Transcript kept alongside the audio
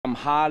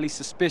something highly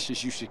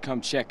suspicious you should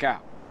come check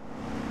out.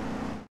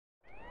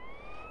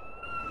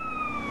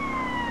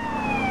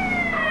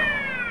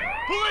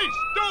 Police,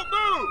 don't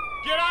move!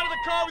 Get out of the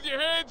car with your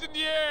hands in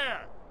the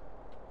air!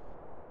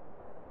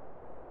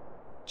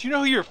 Do you know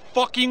who you're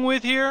fucking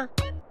with here?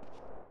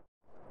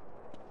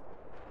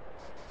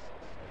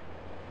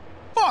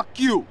 Fuck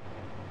you!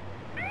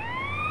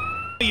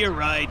 Your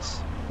rights,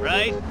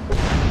 right?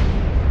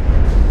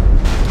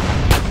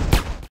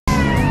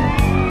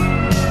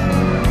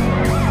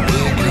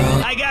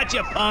 I got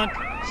you, punk.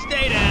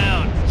 Stay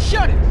down.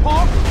 Shut it,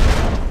 punk!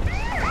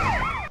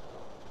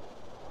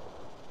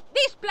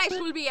 This place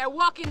will be a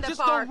walk in the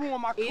Just park. don't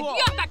ruin my club.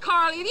 Idiota,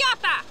 Carl,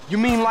 idiota! You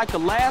mean like the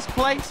last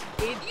place?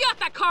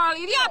 Idiota, Carl,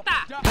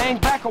 idiota! Hang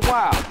back a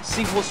while,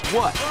 see what's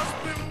what.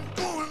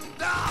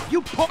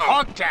 You punk!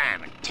 Hog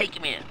time! Take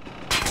him in.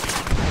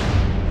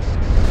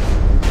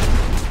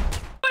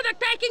 For the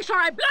takings or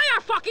I blow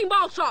your fucking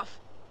balls off!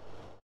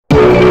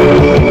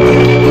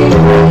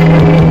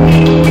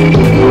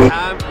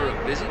 Time for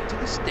a visit to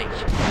the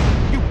station.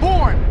 You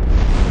born!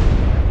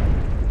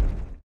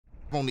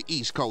 On the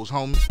East Coast,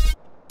 homie.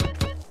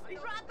 He's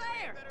right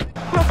there!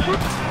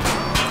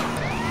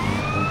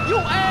 You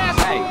ass!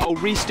 Hey,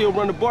 old Reese still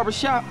run the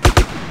barbershop?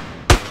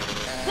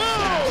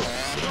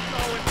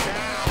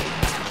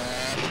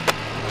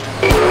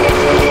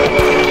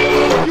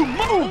 You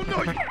move!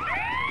 No, you...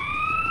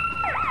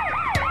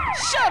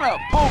 Shut up,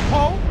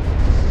 Po-Po!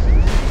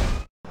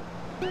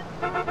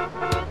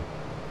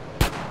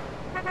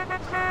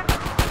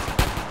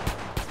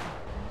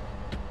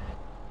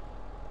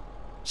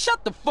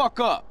 Shut the fuck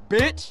up,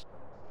 bitch!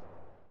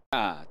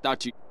 Ah,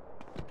 thought you...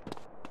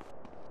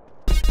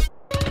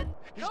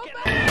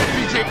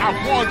 DJ,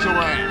 I want your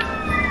ass!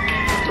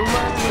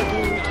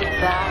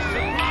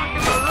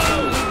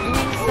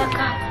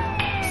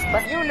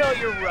 But you know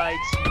your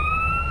rights.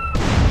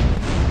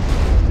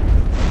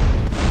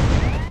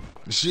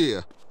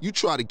 Yeah, you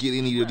try to get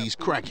any of these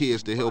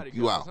crackheads to help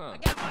you out. I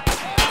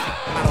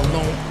don't know,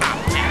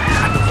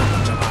 I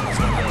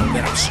know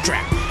that I'm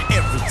strapped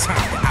every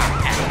time that I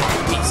act my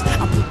piece.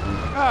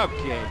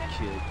 Okay,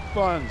 kid.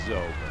 Fun's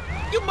over.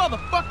 You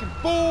motherfucking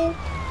fool!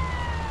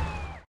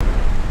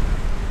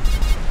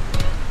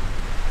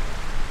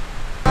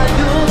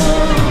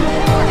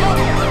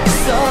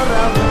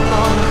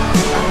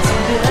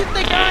 What you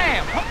think I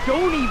am?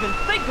 Don't even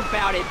think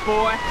about it,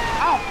 boy!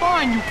 I'll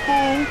find you,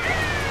 fool!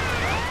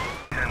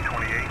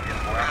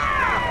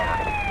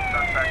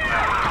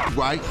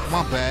 Right,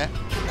 my bad.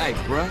 Hey,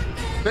 bruh.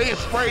 They had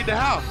sprayed the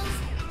house.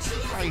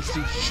 I ain't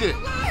see shit.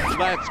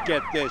 Let's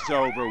get this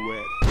over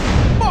with.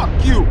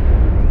 Fuck you!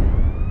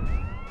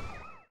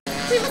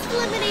 We must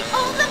eliminate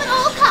all of them at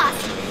all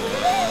costs.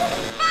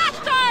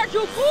 Bastard,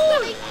 you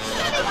fool!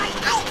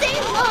 Stay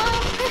low.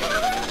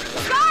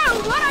 Carl,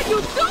 what are you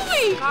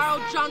doing? Carl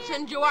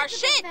Johnson, you are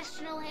shit!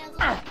 Professional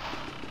handler.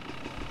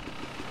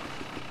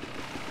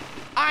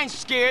 I ain't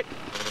scared.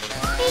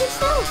 Be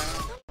yourself.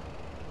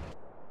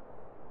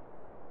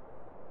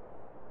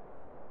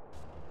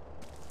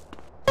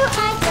 I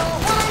don't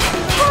want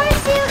to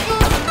force you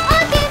in.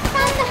 I'll give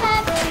from the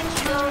heavens.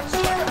 Don't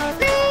you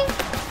agree?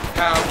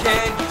 How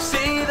can you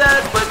see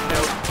that but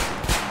no?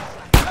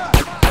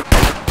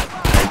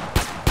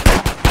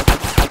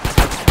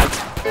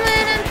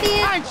 When I'm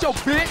feeling I ain't your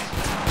bitch!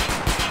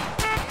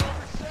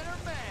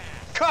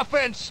 Cuff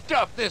and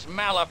stuff this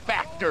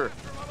malefactor!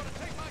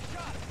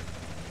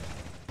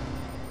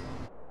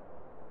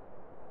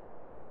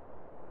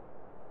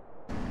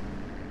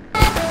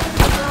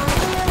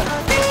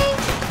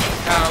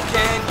 How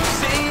can you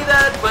see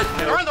that but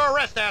no? You're under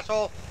arrest,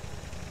 asshole.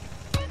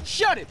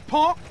 Shut it,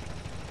 punk!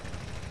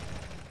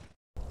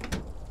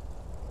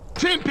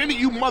 Tenpenny,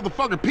 you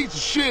motherfucking piece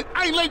of shit.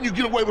 I ain't letting you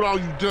get away with all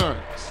you done.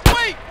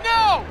 Wait,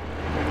 no!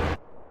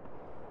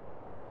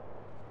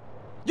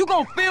 You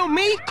gonna film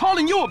me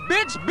calling you a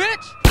bitch?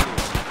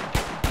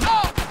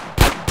 Oh!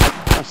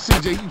 Oh,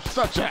 CJ, you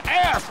such an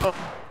asshole.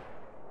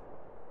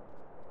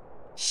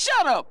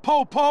 Shut up,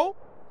 Po-Po!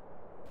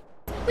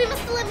 we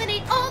must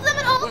eliminate all of them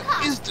at all What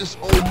costs. is this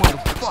old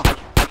motherfucker?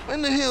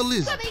 When the hell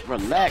is it?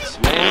 Relax,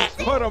 man.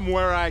 Put him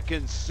where I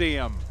can see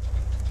him.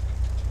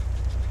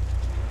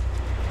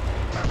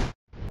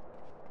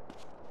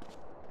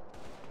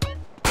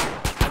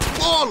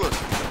 Ballers!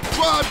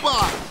 Drive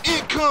by!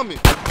 Incoming!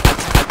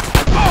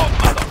 Oh,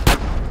 mother...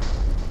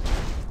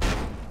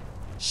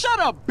 Shut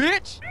up,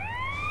 bitch!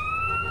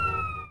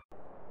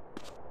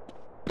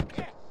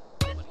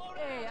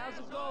 Hey, how's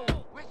it going?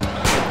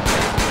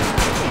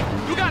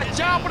 You got a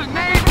job with a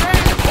name, man?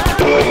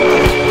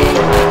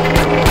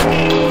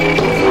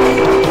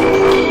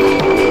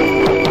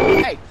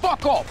 Hey,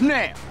 fuck off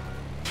now!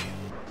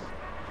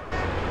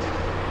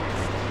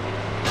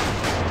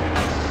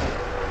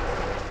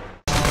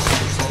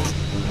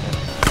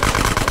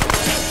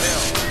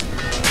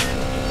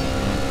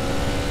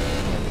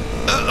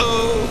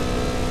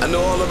 I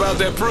know all about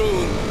that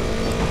prune.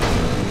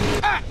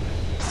 Ah!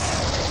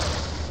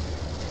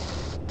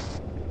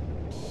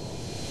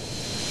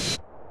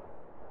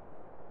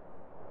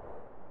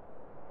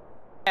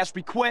 Last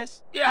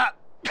request? Yeah.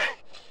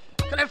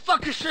 Can I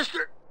fuck your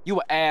sister?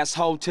 You an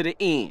asshole to the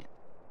end.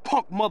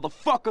 Punk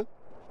motherfucker.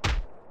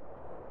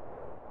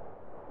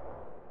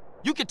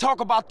 You can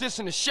talk about this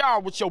in the shower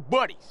with your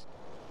buddies.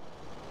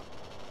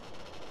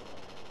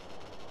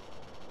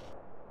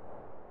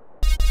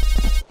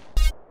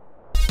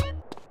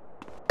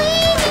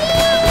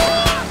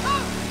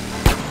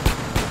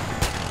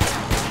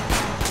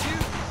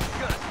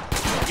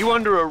 You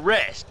under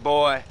arrest,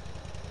 boy.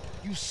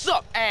 You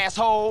suck,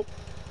 asshole.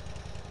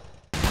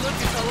 Look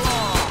at the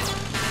law.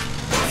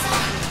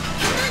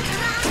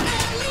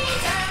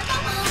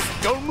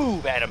 Don't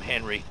move, Adam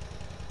Henry.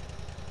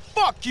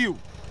 Fuck you.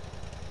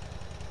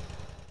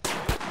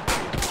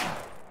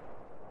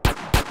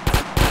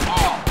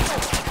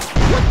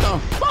 What the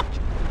fuck?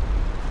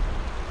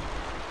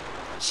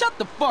 Shut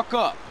the fuck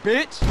up,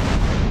 bitch.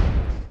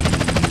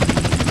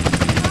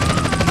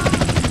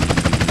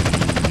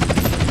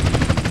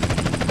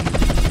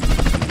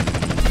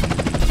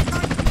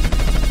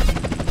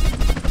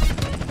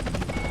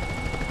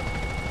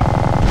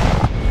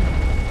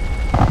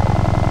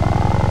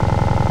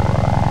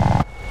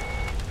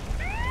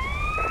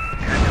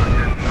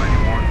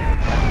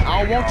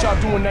 I don't want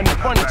y'all doing nothing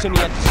funny to me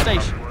at the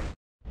station.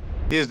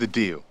 Here's the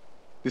deal.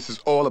 This is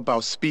all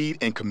about speed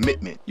and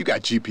commitment. You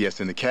got GPS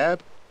in the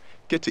cab.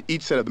 Get to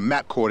each set of the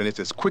map coordinates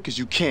as quick as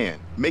you can.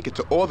 Make it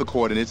to all the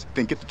coordinates,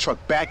 then get the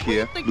truck back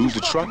here, lose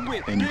the truck,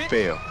 and you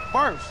fail.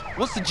 First,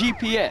 what's the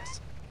GPS?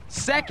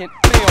 Second,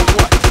 fail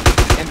what?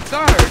 And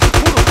third,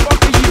 who the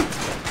fuck are you?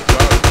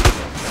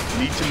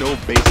 Sorry. Need to know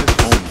basis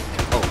only.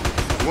 Oh,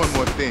 one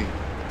more thing.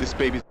 This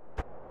baby...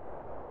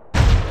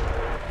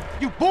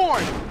 You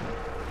born!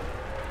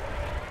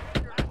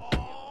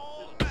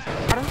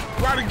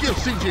 Try to give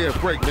CJ a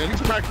break, man.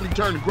 He's practically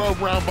turned the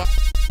Grove round by...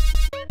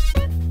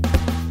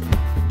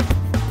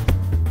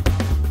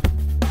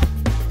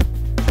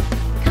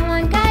 Come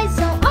on, guys,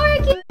 don't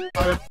argue.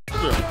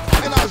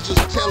 And I was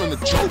just telling a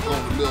joke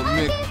on the little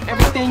nigga.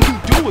 Everything you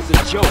do is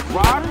a joke,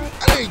 Ryder.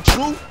 That ain't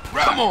true.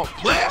 Come on,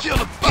 player. Kill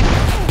the fuck.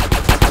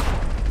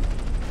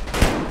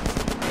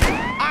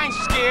 I ain't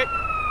scared.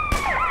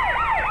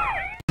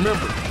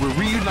 Remember, we're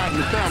reuniting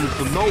the family,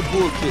 so no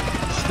bullshit.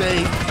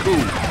 Stay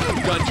cool.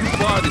 You've gone too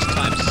far this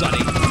time,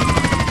 Sonny.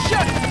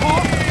 Shut it,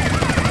 punk!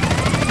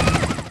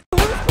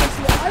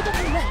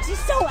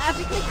 She's so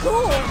epically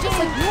cool, just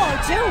like you are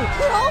too.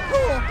 We're all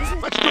cool.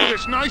 Let's do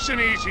this nice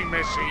and easy,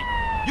 Missy.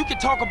 You can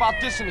talk about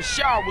this in the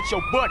shower with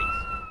your buddies.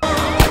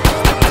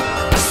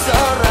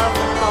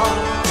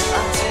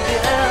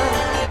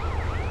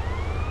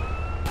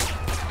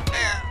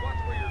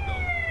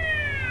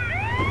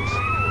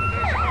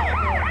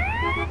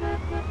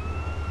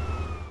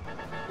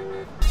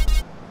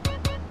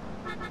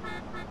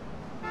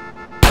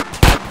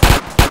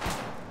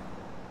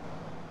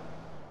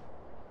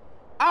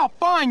 I'll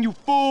find you,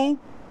 fool!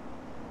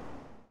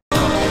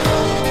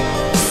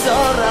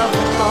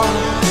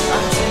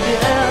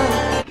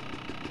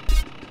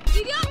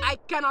 Idiot! I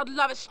cannot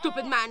love a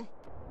stupid man.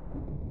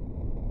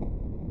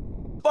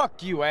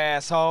 Fuck you,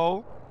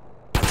 asshole.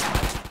 We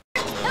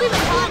were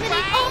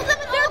vomiting all the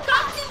They're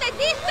crossing the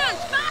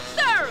distance!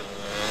 Faster!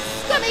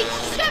 Scummy,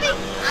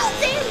 all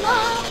day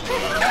long.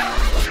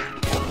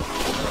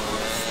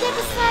 Step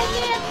aside,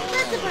 man.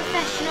 Let the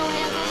professional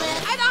handle it.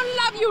 I don't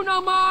love you no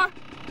more!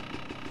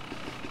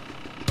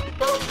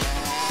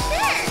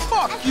 There.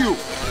 Fuck you!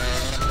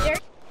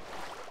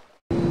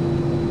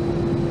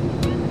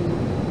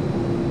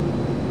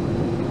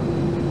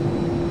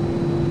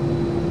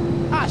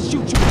 I'll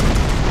shoot you.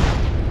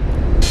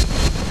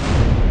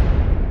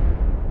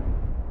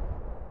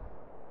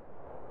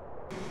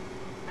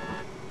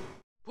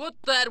 Put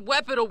that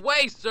weapon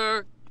away,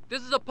 sir.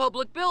 This is a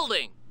public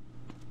building.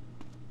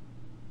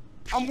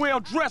 I'm well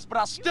dressed, but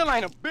I still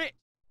ain't a bitch.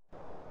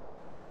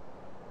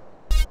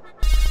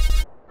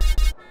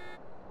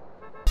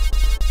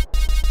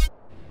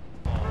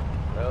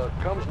 It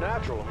comes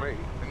natural to me.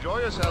 Enjoy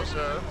yourself,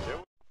 sir.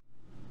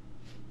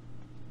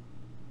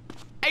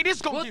 Hey, this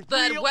gonna Put get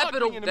that real weapon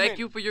ugly away. in a Thank minute.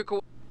 you for your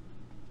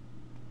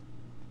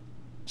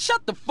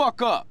Shut the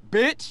fuck up,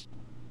 bitch.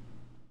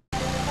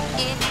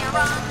 If you're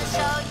on the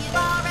show, you've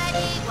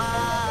already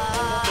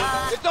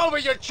won. It's over,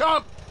 you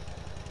chump!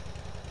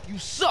 You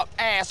suck,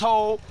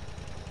 asshole.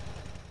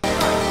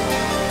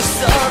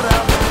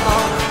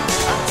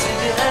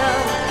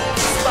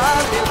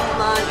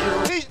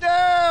 He's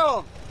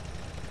down!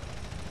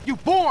 You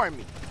boring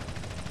me.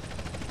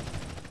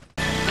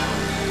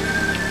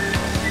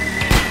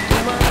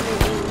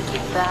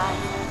 court.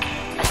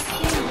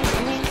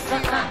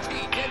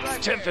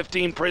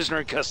 10-15 prisoner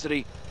in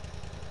custody.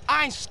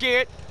 I ain't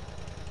scared.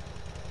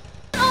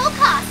 All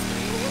costs.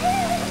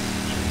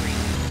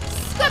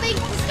 Scrubby,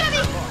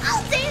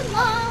 all day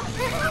long.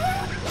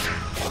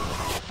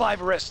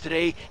 5 arrests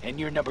today, and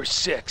you're number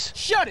 6.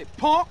 Shut it,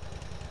 punk.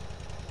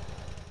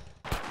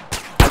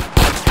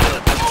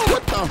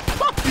 What the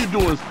fuck you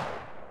doing?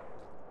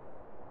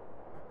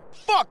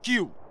 Fuck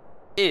you.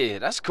 Yeah,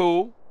 that's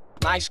cool.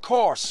 Nice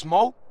car,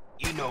 Smoke.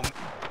 You know me.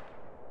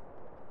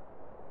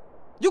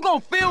 You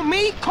gonna film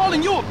me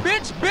calling you a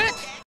bitch?